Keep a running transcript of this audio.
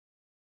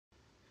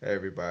Hey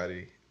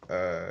everybody.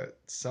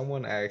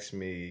 Someone asked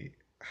me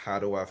how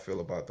do I feel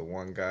about the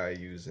one guy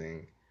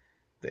using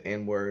the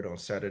N word on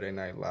Saturday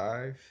Night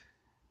Live?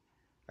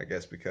 I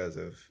guess because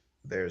of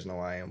There's No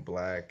I Am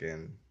Black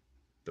and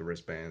the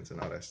wristbands and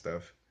all that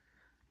stuff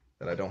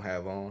that I don't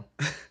have on.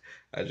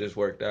 I just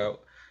worked out.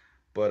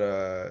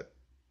 But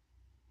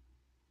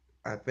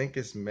I think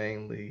it's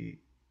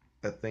mainly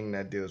a thing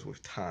that deals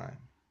with time.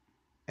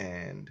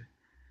 And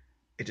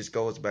it just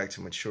goes back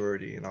to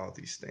maturity and all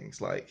these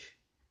things. Like,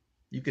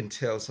 you can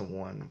tell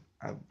someone,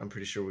 I'm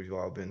pretty sure we've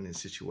all been in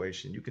this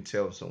situation, you can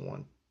tell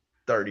someone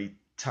 30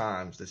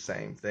 times the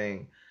same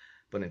thing,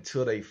 but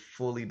until they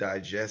fully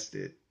digest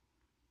it,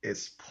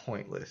 it's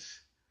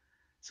pointless.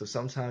 So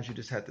sometimes you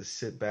just have to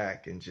sit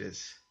back and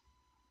just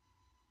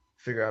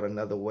figure out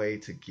another way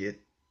to get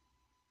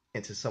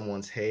into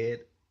someone's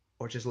head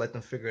or just let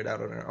them figure it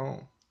out on their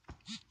own.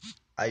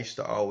 I used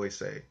to always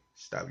say,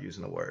 stop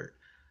using the word.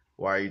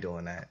 Why are you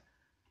doing that?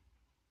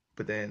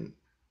 But then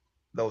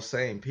those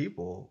same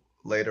people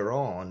later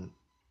on,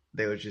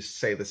 they would just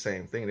say the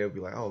same thing. They would be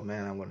like, "Oh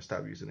man, I'm going to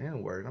stop using the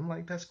N word." I'm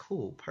like, "That's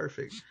cool,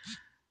 perfect."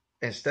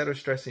 Instead of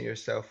stressing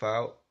yourself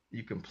out,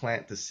 you can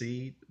plant the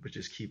seed, but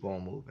just keep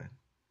on moving.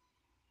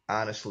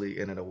 Honestly,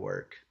 and it'll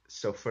work.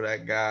 So for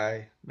that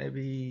guy,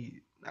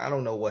 maybe I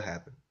don't know what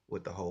happened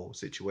with the whole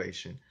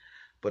situation,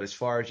 but as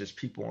far as just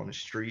people on the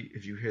street,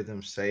 if you hear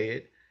them say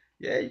it,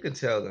 yeah, you can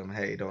tell them,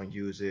 "Hey, don't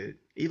use it."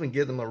 Even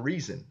give them a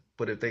reason.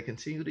 But if they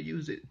continue to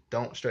use it,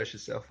 don't stress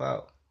yourself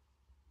out.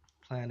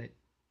 Plan it,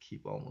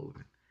 keep on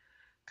moving.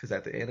 Because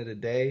at the end of the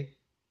day,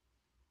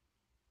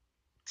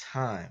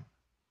 time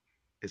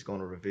is going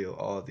to reveal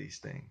all these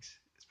things.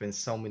 It's been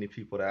so many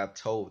people that I've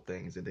told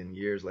things, and then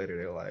years later,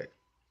 they're like,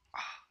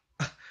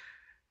 ah,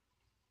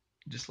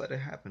 just let it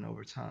happen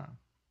over time.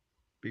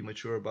 Be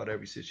mature about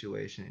every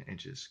situation and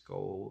just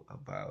go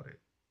about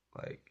it.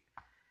 Like,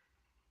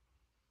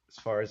 as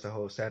far as the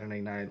whole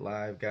Saturday Night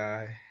Live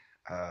guy,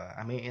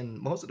 I mean, and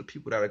most of the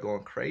people that are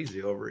going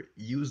crazy over it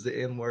use the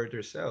N word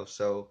themselves.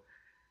 So,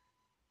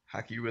 how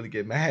can you really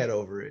get mad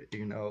over it?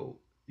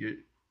 You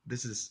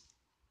this is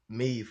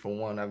me for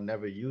one. I've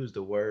never used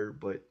the word,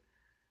 but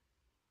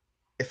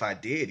if I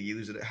did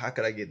use it, how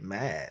could I get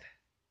mad?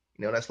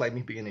 That's like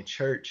me being in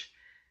church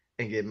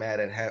and get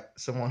mad at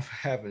someone for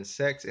having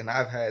sex, and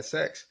I've had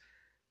sex.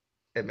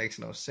 It makes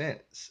no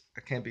sense.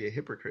 I can't be a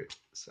hypocrite.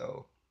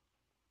 So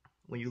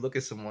when you look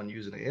at someone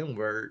using the N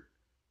word,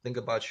 think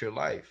about your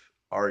life.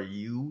 Are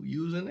you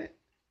using it?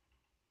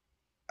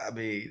 I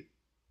mean,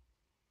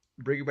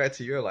 bring it back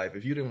to your life.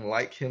 If you didn't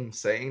like him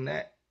saying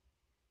that,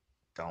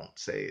 don't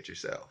say it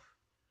yourself.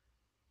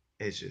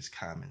 It's just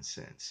common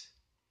sense.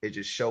 It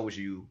just shows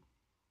you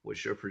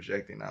what you're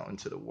projecting out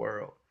into the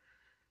world.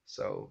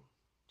 So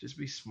just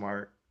be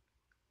smart,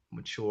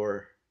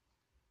 mature,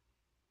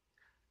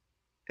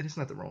 and it's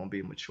nothing wrong with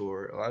being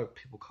mature. A lot of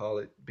people call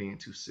it being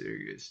too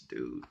serious.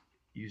 Dude,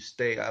 you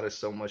stay out of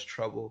so much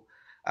trouble.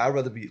 I'd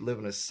rather be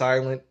living a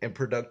silent and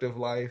productive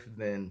life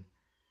than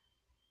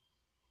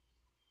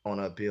on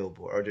a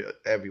billboard or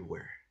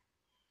everywhere.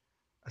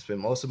 I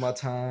spend most of my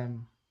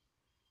time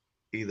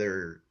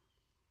either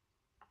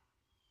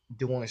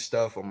doing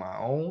stuff on my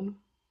own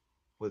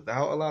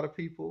without a lot of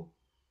people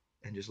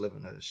and just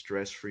living a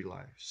stress free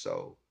life.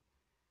 So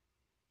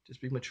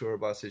just be mature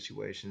about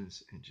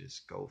situations and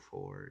just go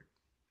for it.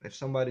 If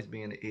somebody's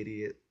being an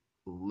idiot,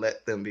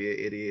 let them be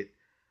an idiot,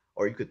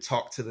 or you could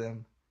talk to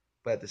them,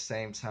 but at the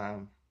same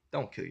time,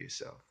 don't kill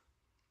yourself.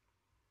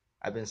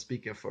 I've been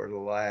speaking for the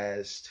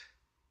last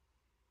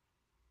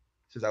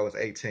since I was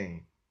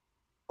 18,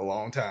 a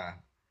long time,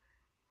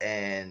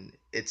 and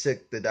it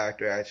took the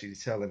doctor actually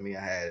telling me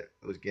I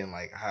was getting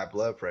like high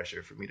blood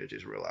pressure for me to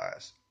just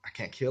realize I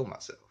can't kill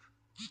myself.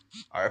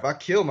 Or if I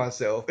kill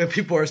myself and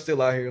people are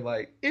still out here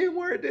like, N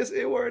word this,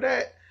 N word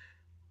that,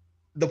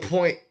 the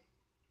point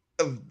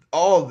of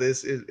all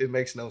this is it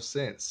makes no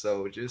sense.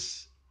 So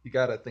just you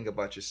got to think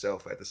about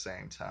yourself at the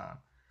same time.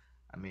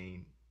 I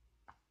mean,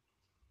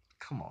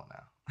 come on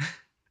now.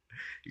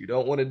 You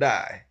don't want to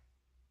die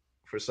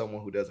for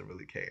someone who doesn't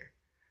really care.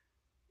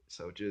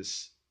 So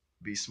just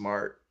be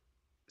smart.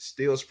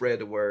 Still spread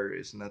the word.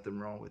 There's nothing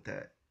wrong with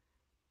that.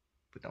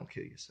 But don't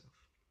kill yourself.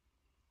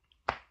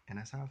 And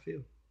that's how I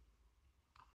feel.